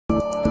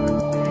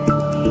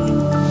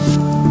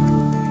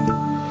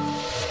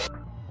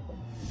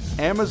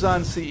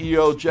Amazon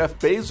CEO Jeff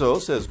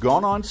Bezos has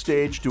gone on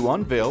stage to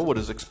unveil what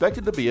is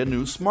expected to be a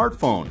new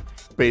smartphone.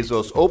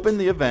 Bezos opened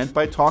the event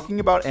by talking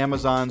about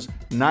Amazon's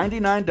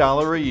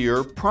 $99 a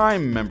year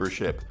Prime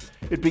membership.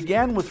 It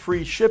began with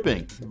free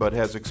shipping, but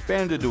has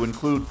expanded to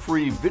include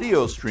free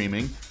video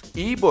streaming,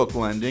 ebook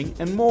lending,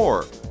 and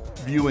more.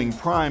 Viewing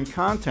Prime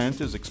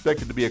content is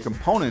expected to be a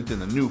component in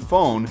the new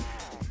phone.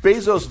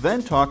 Bezos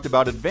then talked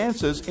about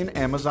advances in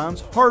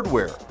Amazon's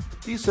hardware.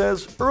 He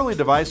says early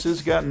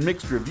devices got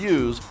mixed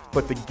reviews,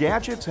 but the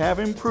gadgets have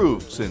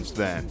improved since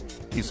then.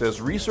 He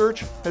says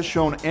research has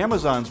shown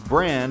Amazon's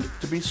brand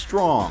to be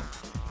strong.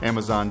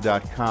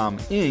 Amazon.com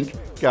Inc.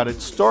 got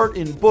its start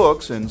in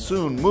books and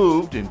soon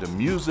moved into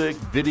music,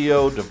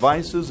 video,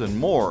 devices, and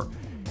more.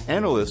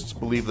 Analysts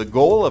believe the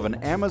goal of an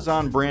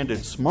Amazon-branded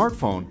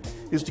smartphone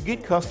is to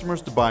get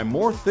customers to buy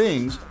more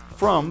things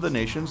from the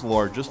nation's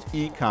largest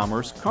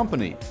e-commerce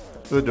company.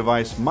 The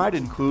device might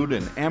include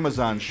an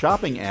Amazon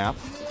shopping app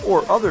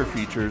or other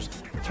features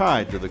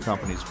tied to the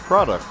company's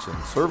products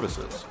and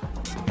services.